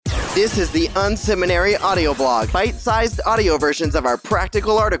This is the Unseminary audio blog, bite-sized audio versions of our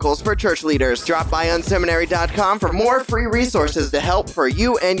practical articles for church leaders. Drop by unseminary.com for more free resources to help for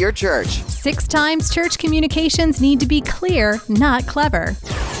you and your church. 6 times church communications need to be clear, not clever.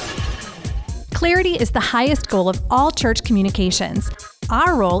 Clarity is the highest goal of all church communications.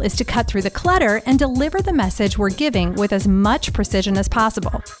 Our role is to cut through the clutter and deliver the message we're giving with as much precision as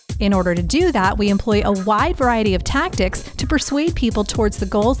possible. In order to do that, we employ a wide variety of tactics to persuade people towards the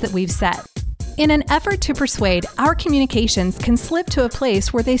goals that we've set. In an effort to persuade, our communications can slip to a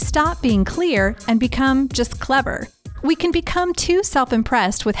place where they stop being clear and become just clever. We can become too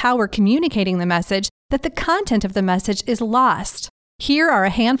self-impressed with how we're communicating the message that the content of the message is lost. Here are a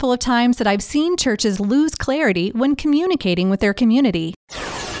handful of times that I've seen churches lose clarity when communicating with their community.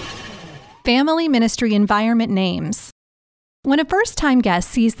 Family ministry environment names. When a first-time guest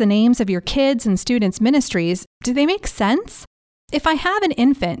sees the names of your kids' and students' ministries, do they make sense? If I have an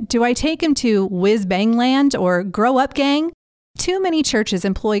infant, do I take him to Whiz Bang Land or Grow Up Gang? Too many churches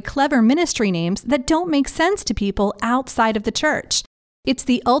employ clever ministry names that don't make sense to people outside of the church. It's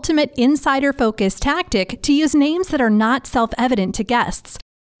the ultimate insider-focused tactic to use names that are not self-evident to guests.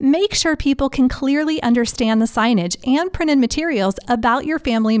 Make sure people can clearly understand the signage and printed materials about your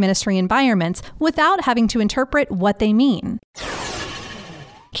family ministry environments without having to interpret what they mean.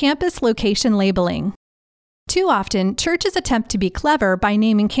 Campus location labeling. Too often, churches attempt to be clever by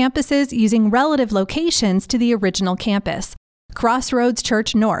naming campuses using relative locations to the original campus. Crossroads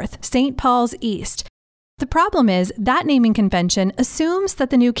Church North, St. Paul's East. The problem is that naming convention assumes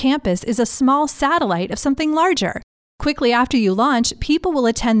that the new campus is a small satellite of something larger. Quickly after you launch, people will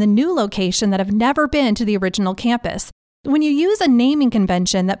attend the new location that have never been to the original campus. When you use a naming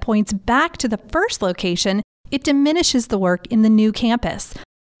convention that points back to the first location, it diminishes the work in the new campus.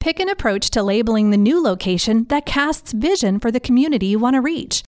 Pick an approach to labeling the new location that casts vision for the community you want to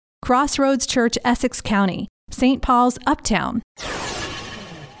reach. Crossroads Church, Essex County, St. Paul's Uptown.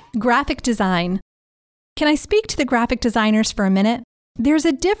 Graphic design. Can I speak to the graphic designers for a minute? There's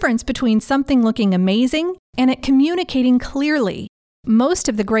a difference between something looking amazing and it communicating clearly. Most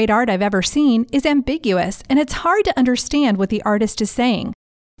of the great art I've ever seen is ambiguous, and it's hard to understand what the artist is saying.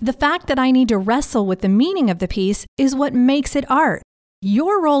 The fact that I need to wrestle with the meaning of the piece is what makes it art.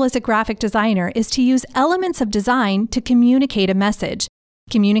 Your role as a graphic designer is to use elements of design to communicate a message.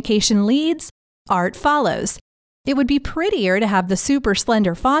 Communication leads, art follows. It would be prettier to have the super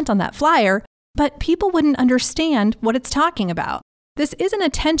slender font on that flyer, but people wouldn't understand what it's talking about. This isn't a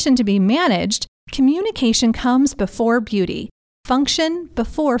tension to be managed. Communication comes before beauty. Function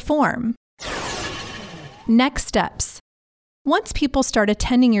before form. Next steps. Once people start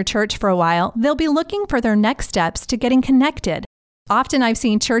attending your church for a while, they'll be looking for their next steps to getting connected. Often I've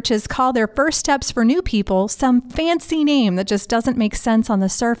seen churches call their first steps for new people some fancy name that just doesn't make sense on the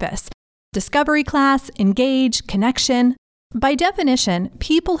surface. Discovery class, engage, connection. By definition,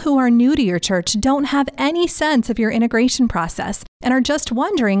 people who are new to your church don't have any sense of your integration process and are just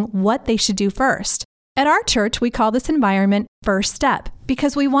wondering what they should do first. At our church, we call this environment First Step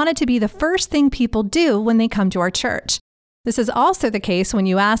because we want it to be the first thing people do when they come to our church. This is also the case when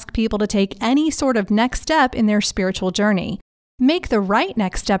you ask people to take any sort of next step in their spiritual journey. Make the right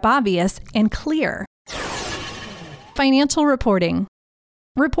next step obvious and clear. Financial reporting.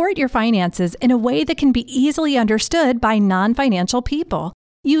 Report your finances in a way that can be easily understood by non-financial people.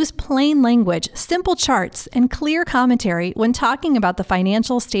 Use plain language, simple charts, and clear commentary when talking about the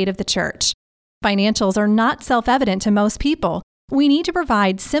financial state of the church. Financials are not self-evident to most people. We need to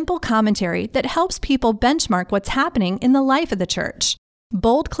provide simple commentary that helps people benchmark what's happening in the life of the church.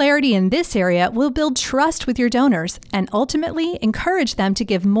 Bold clarity in this area will build trust with your donors and ultimately encourage them to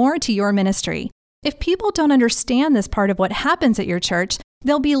give more to your ministry. If people don't understand this part of what happens at your church,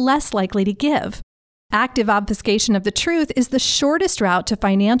 they'll be less likely to give. Active obfuscation of the truth is the shortest route to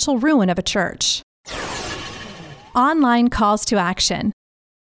financial ruin of a church. Online calls to action.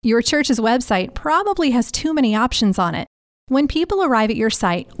 Your church's website probably has too many options on it. When people arrive at your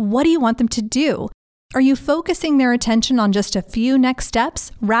site, what do you want them to do? Are you focusing their attention on just a few next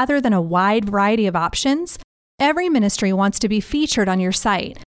steps rather than a wide variety of options? Every ministry wants to be featured on your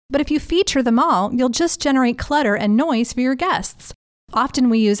site, but if you feature them all, you'll just generate clutter and noise for your guests. Often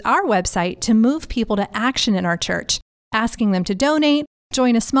we use our website to move people to action in our church, asking them to donate,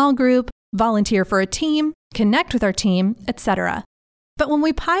 join a small group, volunteer for a team, connect with our team, etc. But when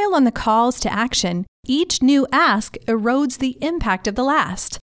we pile on the calls to action, each new ask erodes the impact of the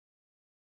last.